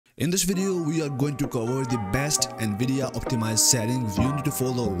In this video, we are going to cover the best Nvidia optimized settings you need to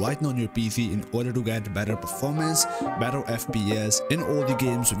follow right now on your PC in order to get better performance, better FPS in all the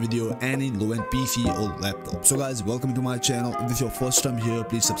games with your any low-end PC or laptop. So guys, welcome to my channel. If this is your first time here,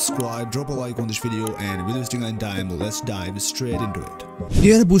 please subscribe, drop a like on this video, and without wasting any time, let's dive straight into it.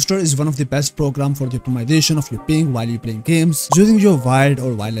 The Air Booster is one of the best programs for the optimization of your ping while you're playing games using your wired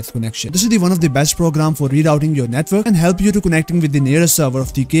or wireless connection. This is one of the best programs for rerouting your network and help you to connecting with the nearest server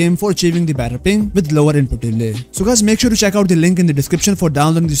of the game for achieving the better ping with lower input delay. So guys, make sure to check out the link in the description for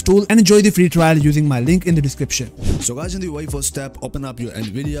downloading this tool and enjoy the free trial using my link in the description. So guys, in the very first step, open up your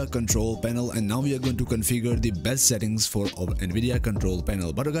Nvidia control panel, and now we are going to configure the best settings for our Nvidia control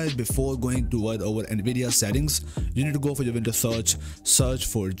panel. But guys, before going toward our Nvidia settings, you need to go for your Windows search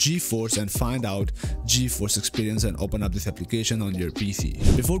for GeForce and find out GeForce experience and open up this application on your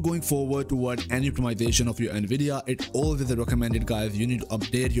PC. Before going forward toward any optimization of your Nvidia, it always recommended, guys, you need to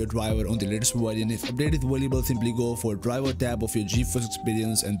update your driver on the latest version. If update is available, simply go for driver tab of your GeForce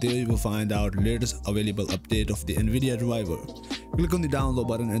experience, and there you will find out latest available update of the Nvidia driver. Click on the download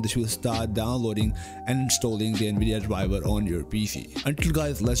button and this will start downloading and installing the Nvidia driver on your PC. Until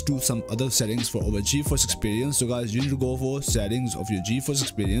guys, let's do some other settings for our GeForce experience. So guys, you need to go for settings of your GeForce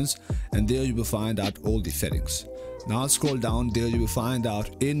experience, and there you will find out all the settings. Now scroll down, there you will find out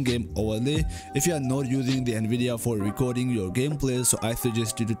in-game overlay. If you are not using the Nvidia for recording your gameplay, so I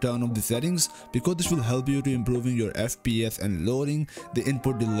suggest you to turn off the settings, because this will help you to improving your FPS and lowering the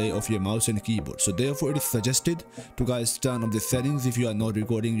input delay of your mouse and keyboard. So therefore it is suggested to guys turn off the settings if you are not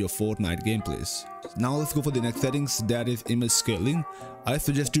recording your Fortnite gameplays. Now let's go for the next settings, that is image scaling. I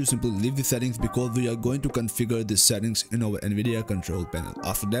suggest you simply leave the settings because we are going to configure the settings in our Nvidia control panel.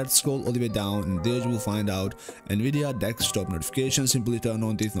 After that, scroll all the way down and there you will find out Nvidia desktop notifications. Simply turn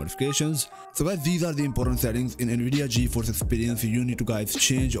on these notifications. So guys, these are the important settings in Nvidia GeForce experience you need to guys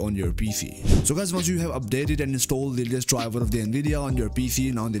change on your PC. So guys, once you have updated and installed the latest driver of the Nvidia on your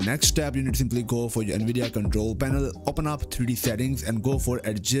PC, now in the next step you need to simply go for your Nvidia control panel, open up 3D settings and go for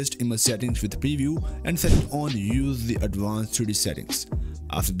adjust image settings with preview and set it on use the advanced 3D settings.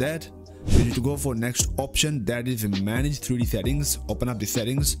 After that, you need to go for next option, that is manage 3D settings. Open up the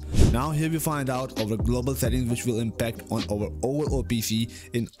settings. Now here we find out our global settings which will impact on our overall PC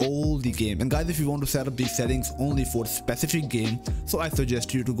in all the game. And guys, if you want to set up these settings only for specific game, so I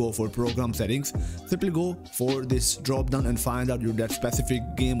suggest you to go for program settings. Simply go for this drop down and find out your that specific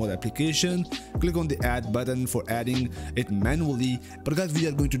game or application. Click on the add button for adding it manually. But guys, we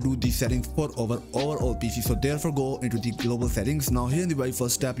are going to do these settings for our overall PC, so therefore go into the global settings. Now here in the very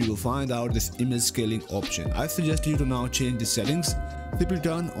first step you will find out this image scaling option. I suggest you to now change the settings. Simply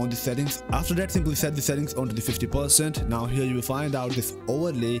turn on the settings. After that, simply set the settings onto the 50%. Now here you will find out this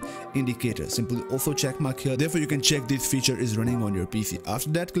overlay indicator. Simply also check mark here, therefore you can check this feature is running on your PC. After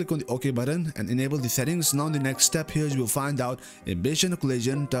that, click on the OK button and enable the settings. Now in the next step here you will find out ambition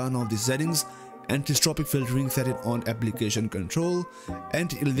collision, turn off the settings. Anti-stropic filtering, set it on application control.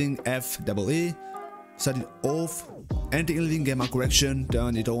 Anti-aliasing FAA, set it off. Anti-aliasing gamma correction,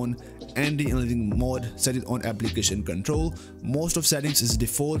 turn it on. Anti-aliasing mode, set it on application control. Most of settings is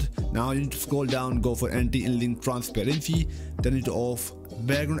default. Now you need to scroll down, go for anti-aliasing transparency, turn it off.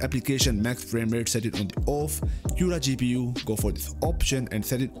 Background application max frame rate, set it on the off. CUDA GPU, go for this option and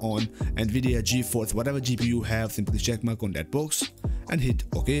set it on. Nvidia GeForce, whatever GPU you have, simply check mark on that box and hit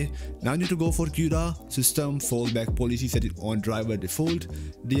OK. Now you need to go for CUDA system fallback policy, set it on driver default.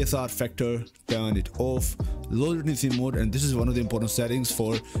 DSR factor, turn it off. Low latency mode, and this is one of the important settings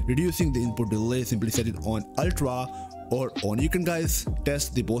for reducing the input delay, simply set it on ultra or on. You can guys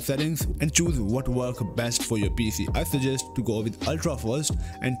test the both settings and choose what work best for your PC. I suggest to go with ultra first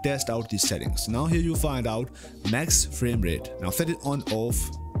and test out these settings. Now here you find out max frame rate. Now set it on off.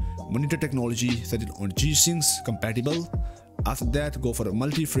 Monitor technology, set it on G-Sync compatible. After that, go for a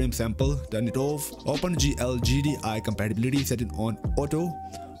multi-frame sample, turn it off. OpenGL GDI compatibility, set it on auto.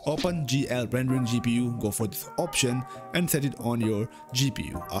 OpenGL rendering GPU, go for this option and set it on your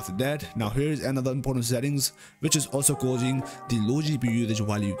GPU. After that, now here is another important settings which is also causing the low GPU usage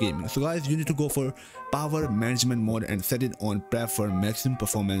while you gaming. So guys, you need to go for power management mode and set it on prep for maximum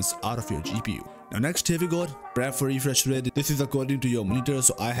performance out of your GPU. Now next here we got prep for refresh rate. This is according to your monitor,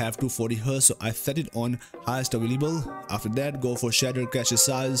 so I have 240 Hz, so I set it on highest available. After that, go for shader cache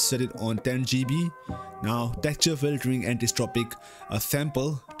size, set it on 10 GB. Now texture filtering anti-stropic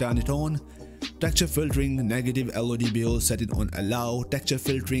sample, turn it on. Texture filtering, negative LOD bezel, set it on allow. Texture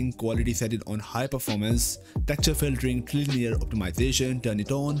filtering, quality, set it on high performance. Texture filtering, linear optimization, turn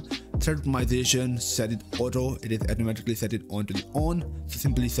it on. Thread optimization, set it auto. It is automatically set it on to the on, so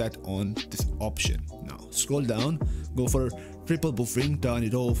simply set on this option. Now scroll down, go for triple buffering, turn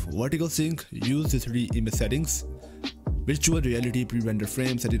it off. Vertical sync, use the 3 image settings. Virtual reality pre-render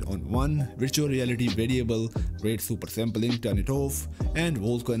frame, set it on 1. Virtual reality variable rate super sampling, turn it off. And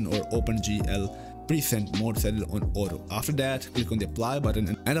Vulkan or OpenGL preset mode, set it on auto. After that, click on the apply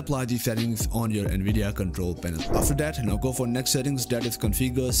button and apply these settings on your Nvidia control panel. After that, now go for next settings, that is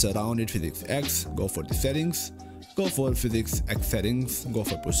configure surrounded physics X. Go for the settings, go for physics X settings, go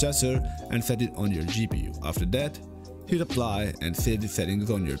for processor and set it on your GPU. After that, hit apply and save the settings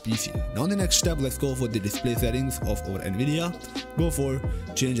on your PC. Now in the next step, let's go for the display settings of our Nvidia. Go for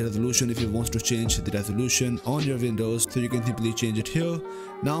change resolution if you want to change the resolution on your Windows, so you can simply change it here.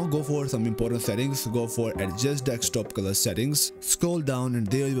 Now go for some important settings, go for adjust desktop color settings. Scroll down and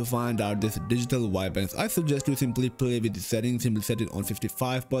there you will find out this digital vibrance. I suggest you simply play with the settings, simply set it on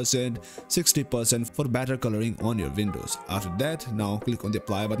 55%, 60% for better coloring on your Windows. After that, now click on the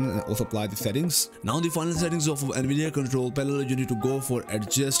apply button and also apply the settings. Now the final settings of Nvidia control panel, you need to go for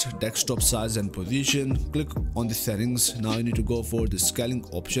adjust desktop size and position. Click on the settings. Now you need to go for the scaling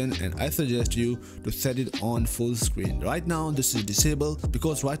option and I suggest you to set it on full screen. Right now this is disabled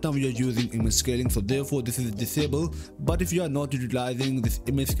because right now we are using image scaling, so therefore this is disabled. But if you are not utilizing this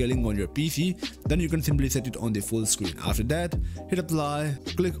image scaling on your PC, then you can simply set it on the full screen. After that, hit apply,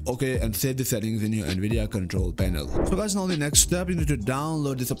 click OK and save the settings in your Nvidia control panel. So guys, now the next step, you need to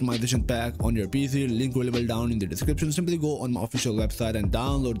download this optimization pack on your PC. Link available down in the description. Simply go on my official website and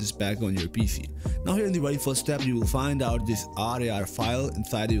download this pack on your PC. Now here in the very first step, you will find out this RAR file.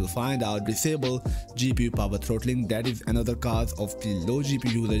 Inside you will find out disable GPU power throttling. That is another cause of the low GPU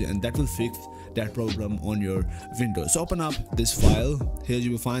usage and that will fix that problem on your Windows. So open up this file. Here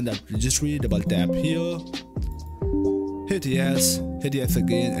you will find that registry, double tap here, hit yes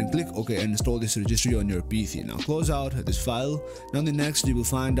again and click OK and install this registry on your PC. Now close out this file. Now the next you will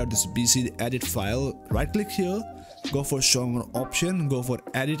find out this BC edit file. Right click here, go for show more option, go for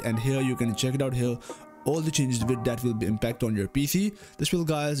edit and here you can check it out here all the changes with that will be impact on your PC. This will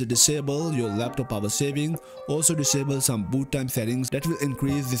guys disable your laptop power saving, also disable some boot time settings that will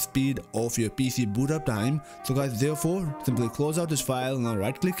increase the speed of your PC boot up time. So guys, therefore simply close out this file. Now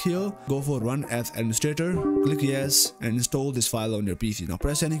right click here, go for run as administrator, click yes and install this file on your PC. Now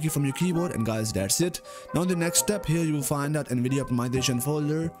press any key from your keyboard and guys, that's it. Now the next step, here you will find out Nvidia optimization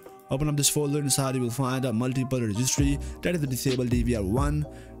folder. Open up this folder. Inside you will find a multiple registry, that is the disable DVR1,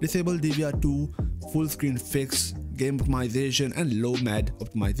 disable DVR2, full screen fix, game optimization and low MAD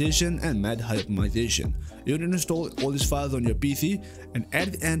optimization and MAD high optimization. You need to install all these files on your PC and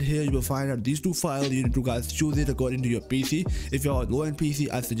at the end here you will find out these two files. You need to guys choose it according to your PC. If you have a low-end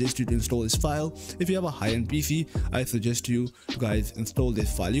PC, I suggest you to install this file. If you have a high-end PC, I suggest you to guys install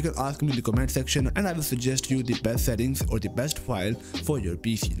this file. You can ask me in the comment section and I will suggest you the best settings or the best file for your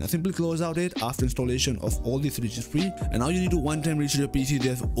PC. Now simply close out it after installation of all these registry and now you need to one-time restart your PC.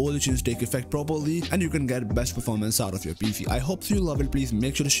 There's all the changes take effect properly and you can get best performance out of your PC. I hope you love it. Please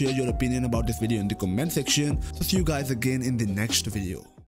make sure to share your opinion about this video in the comment section. So see you guys again in the next video.